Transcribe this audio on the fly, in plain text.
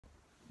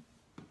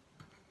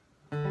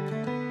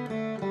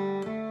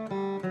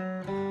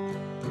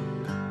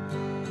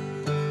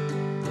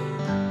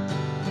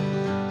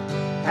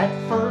At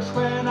first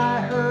when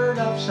I heard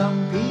of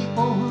some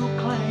people who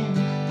claim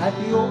that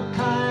the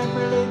old-time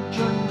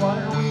religion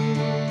was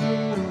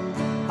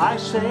real, I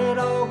said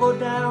I'll go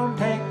down,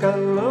 take a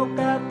look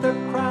at the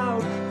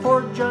crowd,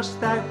 for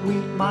just that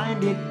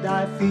weak-minded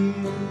I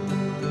feel.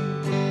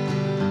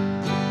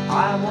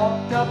 I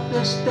walked up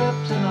the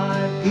steps and I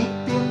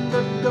peeked in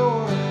the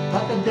door,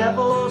 but the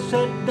devil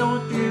said,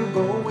 don't you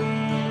go in.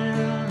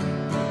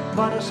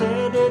 But I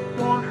said, it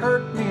won't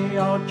hurt me,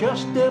 I'll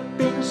just dip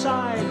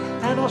inside,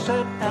 and I'll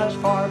sit as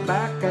far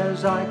back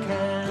as I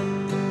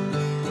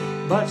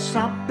can. But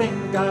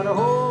something got a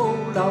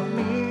hold of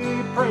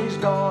me, praise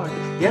God.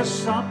 Yes,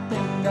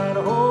 something got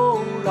a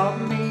hold of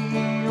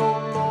me,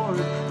 oh Lord.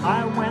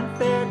 I went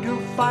there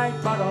to fight,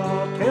 but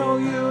I'll tell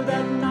you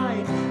that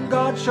night,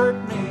 God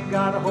certainly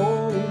got a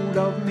hold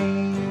of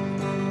me.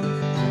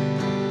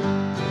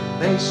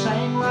 They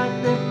sang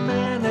like they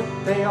meant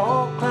it, they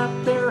all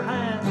clapped their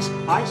hands.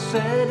 I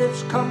said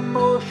it's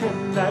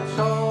commotion, that's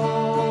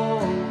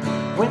all.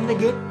 When they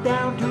get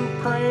down to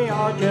pray,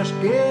 I'll just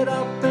get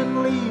up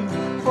and leave,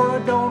 for I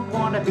don't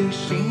want to be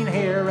seen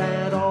here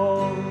at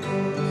all.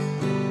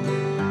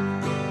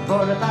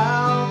 But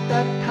about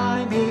that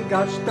time he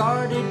got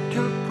started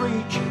to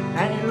preach,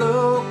 and he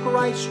looked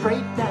right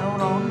straight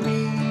down on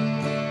me.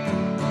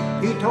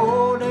 He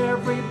told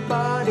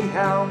everybody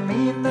how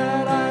mean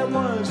that I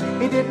was.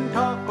 He didn't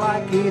talk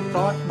like he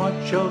thought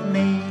much of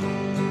me.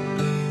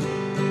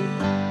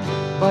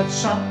 But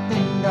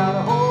something got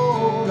a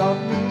hold of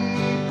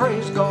me,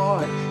 praise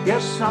God.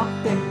 Yes,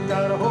 something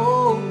got a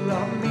hold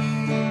of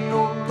me,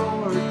 oh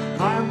Lord.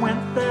 I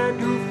went there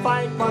to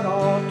fight, but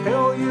I'll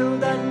tell you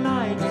that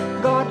night,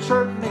 God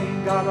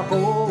certainly got a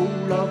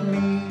hold of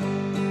me.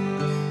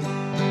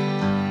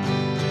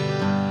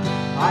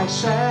 I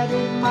sat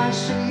in my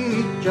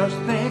seat just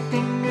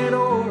thinking it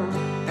over,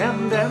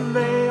 and then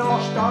they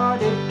all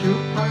started to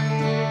pray.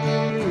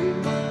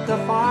 The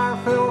fire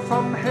fell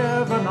from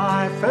heaven,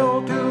 I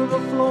fell to the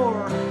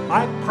floor.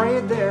 I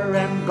prayed there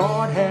and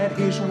God had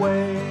his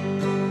way.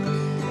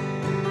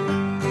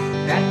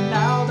 And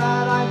now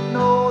that I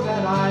know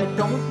that I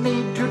don't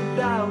need to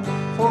doubt,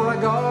 for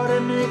I got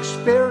an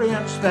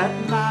experience that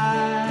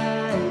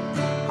night.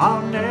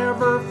 I'll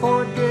never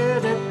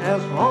forget it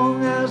as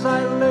long as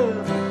I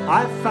live.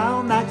 I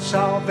found that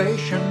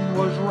salvation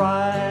was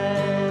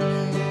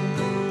right.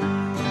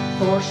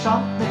 For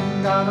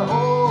something got a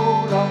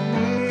hold of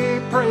me,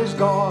 praise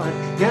God.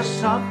 Yes,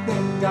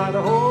 something got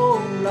a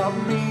hold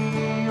of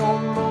me, oh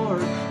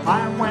Lord.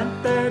 I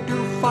went there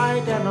to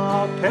fight, and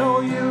I'll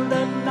tell you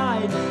that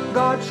night,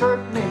 God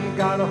certainly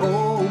got a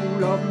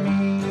hold of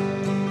me.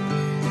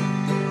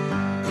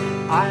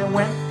 I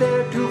went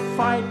there to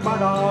fight,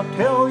 but I'll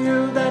tell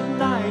you that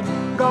night,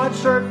 God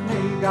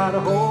certainly got a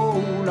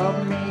hold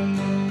of me.